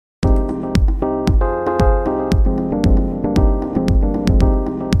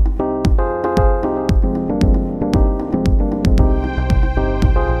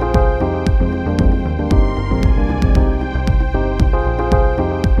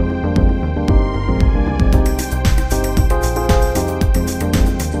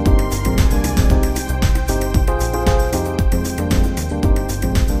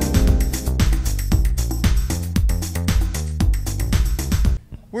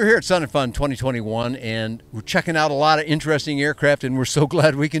We're here at Sun and Fun 2021, and we're checking out a lot of interesting aircraft, and we're so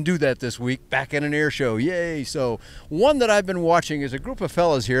glad we can do that this week, back at an air show. Yay! So one that I've been watching is a group of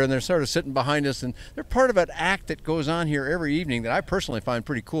fellas here, and they're sort of sitting behind us, and they're part of an act that goes on here every evening that I personally find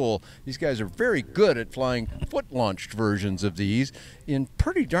pretty cool. These guys are very good at flying foot-launched versions of these in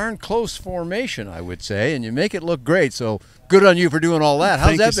pretty darn close formation, I would say, and you make it look great. So good on you for doing all that.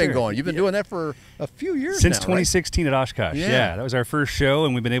 How's that been going? You've been doing that for a few years since now, 2016 right? at Oshkosh. Yeah, that was our first show,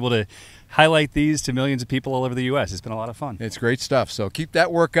 and we've been able to highlight these to millions of people all over the U.S. It's been a lot of fun. It's great stuff. So keep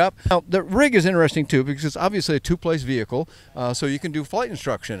that work up. Now, the rig is interesting too because it's obviously a two-place vehicle, so you can do flight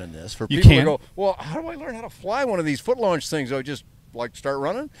instruction in this for people to go, well, how do I learn how to fly one of these foot launch things? Do I just like start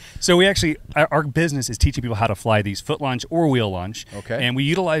running? So we actually, our business is teaching people how to fly these foot launch or wheel launch. Okay. And we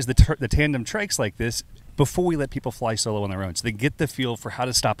utilize the tandem trikes like this before we let people fly solo on their own, so they get the feel for how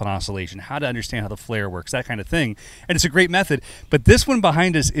to stop an oscillation, how to understand how the flare works, that kind of thing. And it's a great method. But this one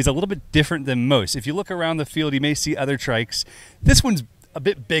behind us is a little bit different than most. If you look around the field, you may see other trikes. This one's a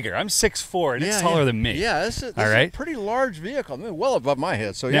bit bigger. I'm 6'4", and it's taller than me. Yeah, this is a pretty large vehicle. I mean, well above my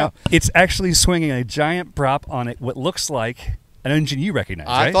head. So now, it's actually swinging a giant prop on it, what looks like an engine you recognize,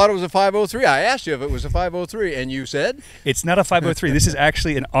 right? I thought it was a 503. I asked you if it was a 503, and you said? It's not a 503. This is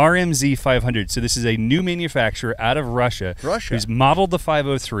actually an RMZ 500. So this is a new manufacturer out of Russia. Who's modeled the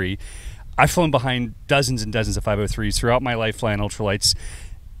 503. I've flown behind dozens and dozens of 503s throughout my life flying ultralights.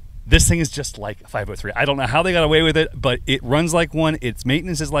 This thing is just like a 503. I don't know how they got away with it, but it runs like one. Its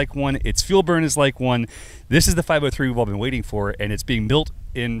maintenance is like one. Its fuel burn is like one. This is the 503 we've all been waiting for, and it's being built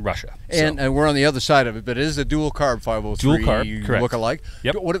in Russia. And we're on the other side of it, but it is a dual carb 503. Dual carb, correct. Look-alike.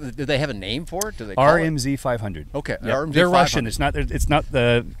 Yep. Do they have a name for it? Do they call RMZ 500. Okay. Yep. RMZ They're 500. Russian. It's not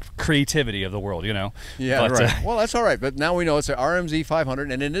the creativity of the world, you know. Yeah, but, right. Well, that's all right. But now we know it's an RMZ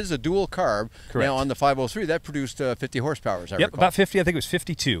 500, and it is a dual carb. Correct. Now on the 503, that produced 50 horsepower, as I recall. About 50. I think it was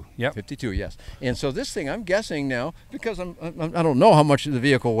 52. Yep. 52, yes. And so this thing, I'm guessing now, because I don't know how much the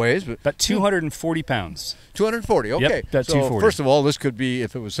vehicle weighs, but about 240 pounds. 240. Okay. Yep, that's so 240. First of all, this could be,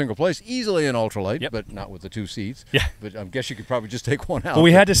 if it was single place, easily an ultralight, but not with the two seats. Yeah. But I guess you could probably just take one out. Well,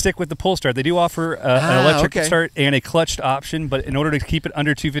 we had to stick with the pull start. They do offer an electric start and a clutched option, but in order to keep it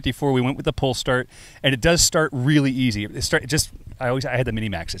under 254, we went with the pull start, and it does start really easy. I had the mini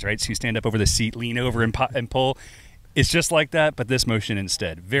maxes, right? So you stand up over the seat, lean over and pull. It's just like that, but this motion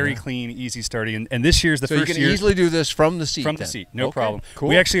instead. Very clean, easy starting. And this year's the first year. So you can easily do this from the seat. From the seat, no problem. Cool.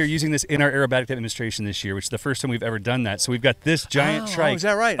 We actually are using this in our aerobatic demonstration this year, which is the first time we've ever done that. So we've got this giant trike is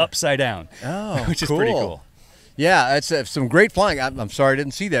that right? upside down, which is pretty cool. Yeah, it's some great flying. I'm sorry I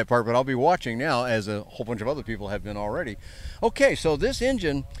didn't see that part, but I'll be watching now, as a whole bunch of other people have been already. Okay, so this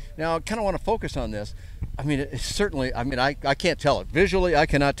engine, now I kind of want to focus on this. I mean, it's certainly, I mean, I can't tell it. Visually, I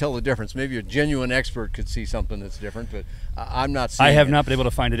cannot tell the difference. Maybe a genuine expert could see something that's different, but I'm not seeing it. I have not been able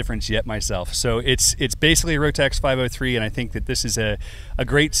to find a difference yet myself. So it's basically a Rotax 503, and I think that this is a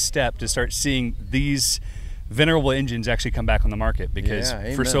great step to start seeing these venerable engines actually come back on the market, because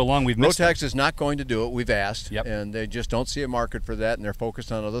for so long we've missed Rotax is not going to do it. We've asked, Yep. and they just don't see a market for that, and they're focused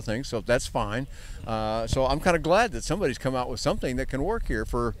on other things, so that's fine. So I'm kind of glad that somebody's come out with something that can work here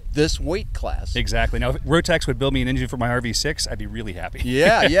for this weight class. Exactly. Now, if Rotax would build me an engine for my RV6, I'd be really happy.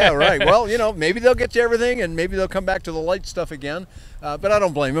 Yeah, right. Well, you know, maybe they'll get to everything, and maybe they'll come back to the light stuff again. But I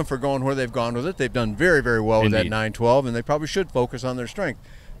don't blame them for going where they've gone with it. They've done very, very well with that 912, and they probably should focus on their strength.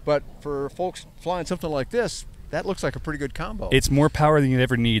 But for folks flying something like this, that looks like a pretty good combo. It's more power than you'd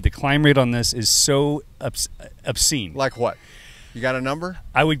ever need. The climb rate on this is so obscene. Like what? You got a number?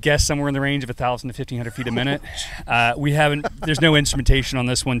 I would guess somewhere in the range of 1,000 to 1,500 feet a minute. There's no instrumentation on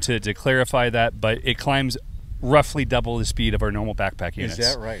this one to clarify that, but it climbs roughly double the speed of our normal backpack units.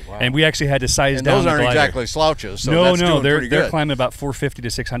 Is that right? Wow. And we actually had to size down those the aren't glider. exactly slouches, so they're climbing about 450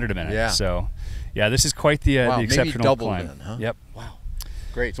 to 600 a minute. Yeah. So, yeah, this is quite the exceptional maybe double climb. then, huh? Yep. Wow.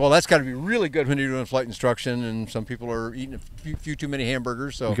 Great. Well, that's got to be really good when you're doing flight instruction, and some people are eating a few too many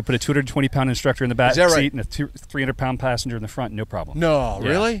hamburgers. So you could put a 220-pound instructor in the back seat and a 300-pound passenger in the front, no problem. No,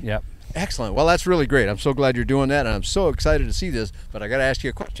 really? Yep. Excellent. Well, that's really great. I'm so glad you're doing that, and I'm so excited to see this. But I got to ask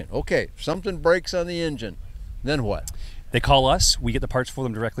you a question. Okay, something breaks on the engine, then what? They call us. We get the parts for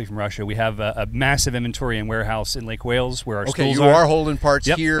them directly from Russia. We have a massive inventory and warehouse in Lake Wales where our schools you are holding parts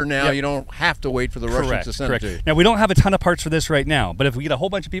here now. Yep. You don't have to wait for the Russians to send it to you. Now, we don't have a ton of parts for this right now, but if we get a whole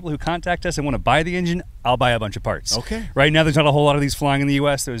bunch of people who contact us and want to buy the engine, I'll buy a bunch of parts. Okay. Right now, there's not a whole lot of these flying in the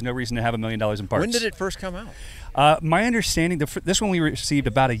U.S. There's no reason to have $1 million in parts. When did it first come out? My understanding, this one we received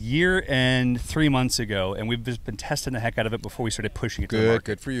about 1 year and 3 months ago, and we've just been testing the heck out of it before we started pushing it to the market.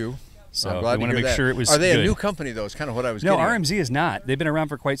 Good for you. So we want to make sure it was Are they good. a new company, though? It's kind of what I was getting at. RMZ is not. They've been around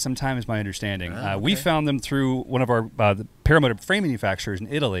for quite some time, is my understanding. We found them through one of our paramotor frame manufacturers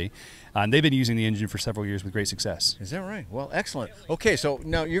in Italy. And they've been using the engine for several years with great success. Is that right? Well, excellent. Okay, so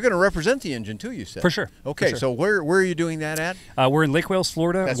now you're going to represent the engine too, you said? For sure. Okay, for sure. So where are you doing that at? We're in Lake Wales,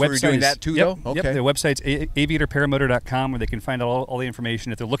 Florida. That's where you're doing that too, though? Okay. Yep, the website's aviatorparamotor.com, where they can find all the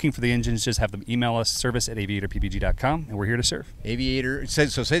information. If they're looking for the engines, just have them email us, service@aviatorppg.com, and we're here to serve. Aviator,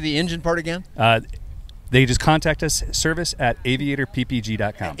 so say the engine part again? They just contact us,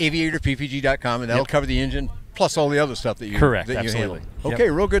 service@aviatorppg.com. Aviatorppg.com, and that'll cover the engine plus all the other stuff that you handle. Yep. Okay,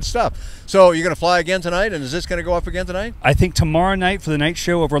 real good stuff. So you're going to fly again tonight, and is this going to go up again tonight? I think tomorrow night for the night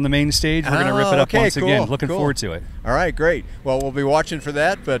show over on the main stage, we're going to rip it up once again. Looking forward to it. All right, great. Well, we'll be watching for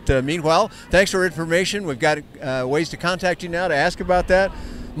that. But meanwhile, thanks for information. We've got ways to contact you now to ask about that.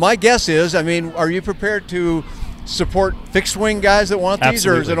 My guess is, I mean, are you prepared to support fixed wing guys that want these,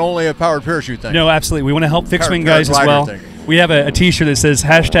 or is it only a powered parachute thing? No, absolutely. We want to help fixed wing guys as well. We have a t-shirt that says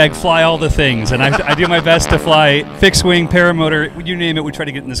 #fly all the things, and I do my best to fly fixed wing, paramotor, you name it, we try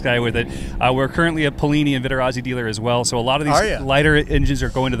to get in the sky with it. We're currently a Polini and Viterazzi dealer as well, so a lot of these lighter engines are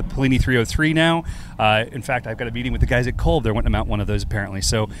going to the Polini 303 now. In fact, I've got a meeting with the guys at Kolb. They're wanting to mount one of those apparently.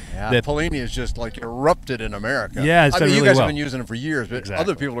 So the Polini is just like erupted in America. Yeah, it's done really you guys well. have been using them for years, but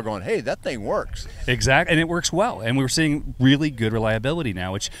other people are going, hey, that thing works. Exactly, and it works well, and we're seeing really good reliability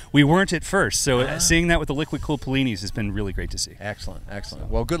now, which we weren't at first. So seeing that with the liquid cooled Polinis has been really great to see. Excellent, excellent.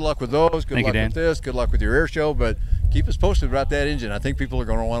 Well, good luck with those. Good luck with this. Good luck with your air show. But keep us posted about that engine. I think people are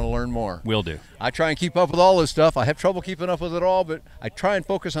going to want to learn more. Will do. I try and keep up with all this stuff. I have trouble keeping up with it all, but I try and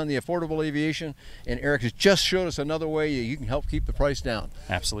focus on the affordable aviation. And Eric has just showed us another way you can help keep the price down.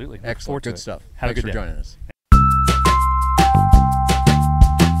 Absolutely. Excellent. Good stuff. Have Thanks a good for day. joining us.